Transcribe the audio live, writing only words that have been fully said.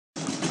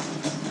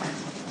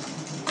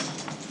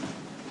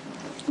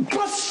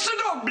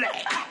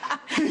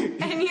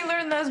And you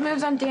learned those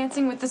moves on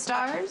Dancing with the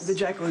Stars? The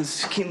Jackal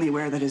is keenly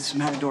aware that his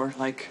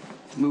matador-like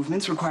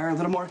movements require a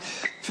little more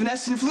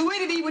finesse and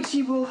fluidity, which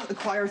he will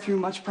acquire through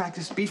much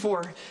practice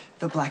before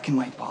the black and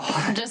white ball.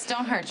 Just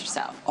don't hurt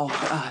yourself.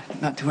 Oh,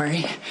 not to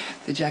worry.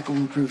 The Jackal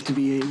will prove to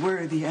be a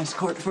worthy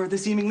escort for the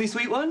seemingly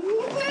sweet one.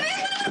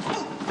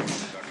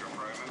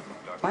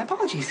 My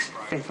apologies,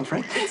 faithful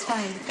friend. It's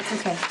fine. It's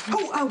okay.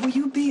 Oh, will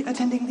you be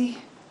attending the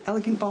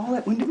elegant ball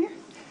at Windermere?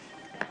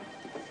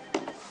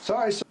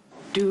 Sorry, sir.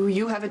 Do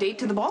you have a date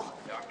to the ball?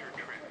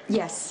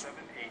 Yes.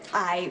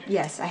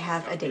 Yes, I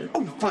have a date.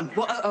 Oh, fun.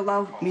 Well,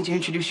 allow me to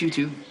introduce you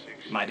to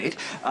my date.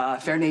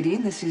 Fair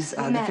Nadine, this is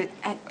We met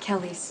at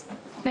Kelly's.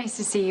 Nice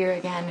to see you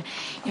again.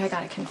 You know, I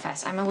gotta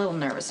confess, I'm a little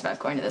nervous about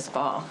going to this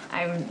ball.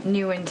 I'm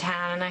new in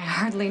town and I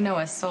hardly know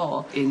a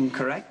soul.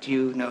 Incorrect.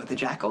 You know the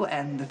Jackal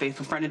and the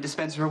faithful friend and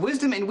dispenser of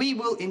wisdom, and we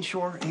will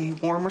ensure a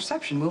warm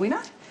reception, will we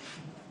not?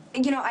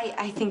 You know,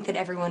 I think that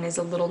everyone is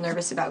a little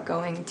nervous about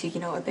going to,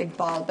 a big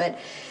ball, but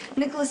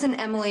Nicholas and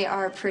Emily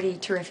are pretty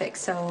terrific,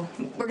 so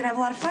we're gonna have a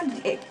lot of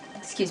fun.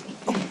 Excuse me.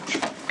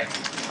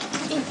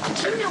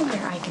 Do you know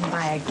where I can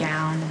buy a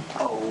gown?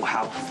 Oh,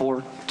 how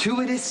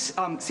fortuitous.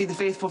 See, the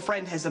faithful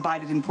friend has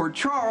abided in Port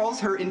Charles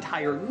her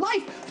entire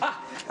life.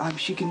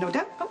 She can no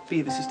doubt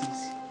be of assistance.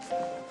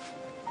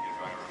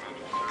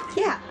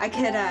 Yeah, I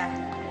could,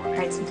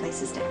 write some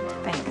places down.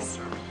 Thanks.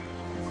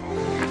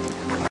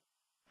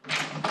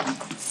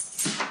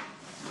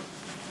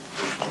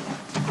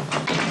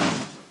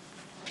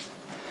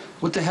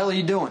 What the hell are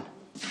you doing?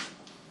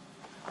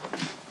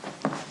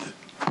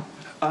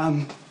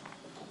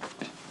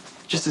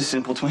 Just a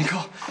simple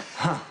twinkle.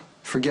 Huh.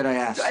 Forget I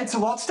asked. It's a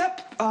waltz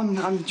step. I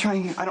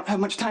don't have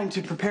much time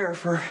to prepare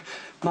for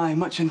my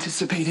much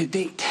anticipated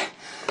date.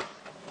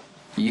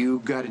 You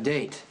got a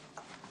date?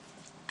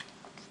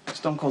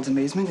 Stone Cold's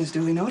amazement is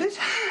duly noted.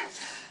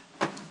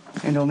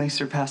 And only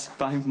surpassed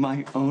by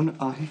my own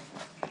eye.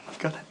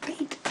 Got a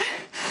date.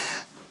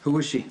 Who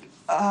was she?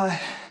 A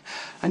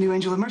new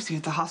angel of mercy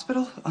at the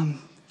hospital.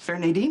 Fair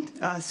Nadine,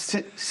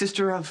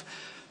 sister of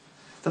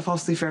the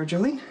falsely fair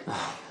Jolene.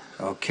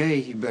 Okay,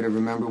 you better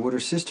remember what her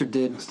sister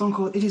did. Stone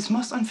Cold, it is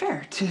most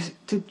unfair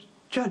to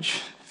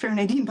judge Fair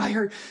Nadine by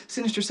her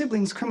sinister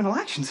siblings' criminal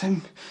actions.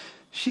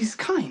 She's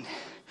kind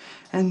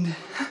and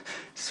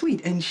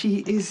sweet, and she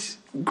is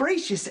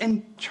gracious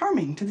and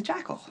charming to the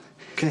Jackal.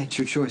 Okay, it's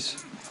your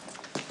choice.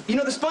 You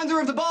know, the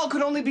splendor of the ball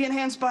could only be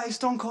enhanced by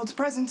Stone Cold's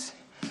presence.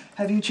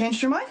 Have you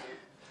changed your mind?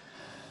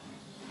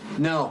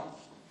 No.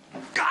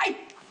 I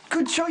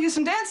could show you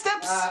some dance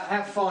steps.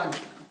 Have fun.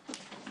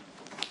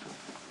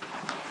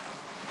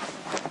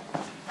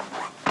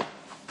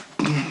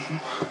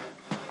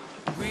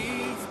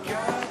 We've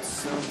got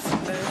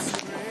something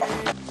that's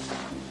great.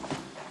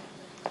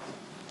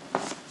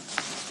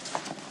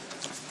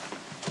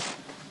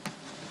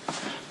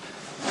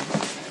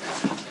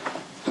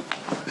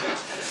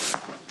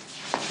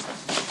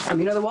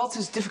 The waltz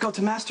is difficult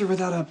to master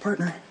without a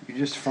partner. You're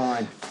just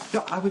fine.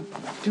 No, I would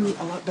do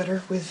a lot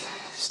better with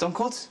Stone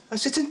Cold's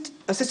assistance.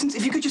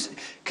 If you could just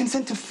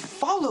consent to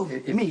follow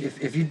me.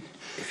 If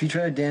you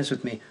try to dance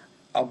with me,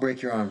 I'll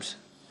break your arms.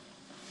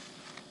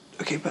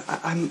 Okay, but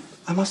I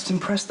must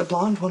impress the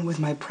blonde one with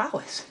my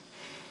prowess.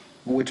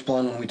 Which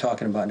blonde one are we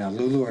talking about now,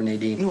 Lulu or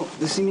Nadine? No,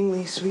 the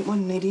seemingly sweet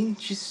one, Nadine.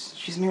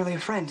 She's merely a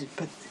friend,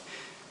 but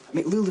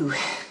Lulu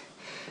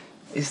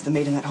is the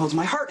maiden that holds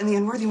my heart, and the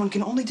unworthy one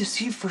can only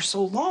deceive for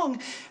so long.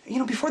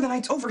 Before the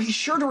night's over, he's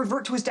sure to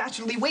revert to his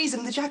dastardly ways,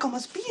 and the Jackal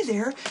must be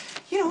there.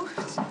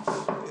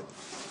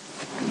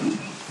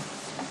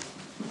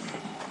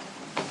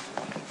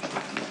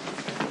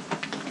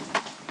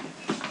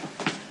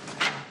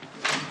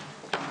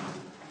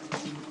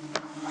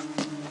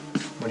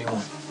 What do you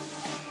want?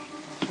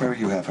 Where were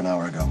you half an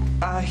hour ago?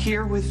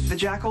 Here with the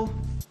Jackal,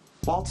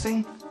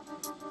 waltzing.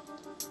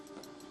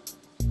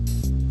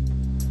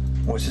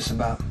 What's this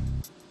about?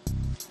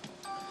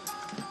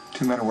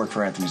 2 men who worked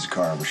for Anthony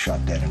Zakara were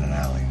shot dead in an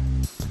alley.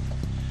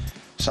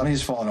 Sonny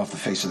has fallen off the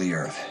face of the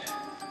earth.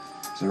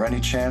 Is there any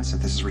chance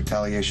that this is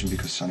retaliation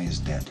because Sonny is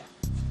dead?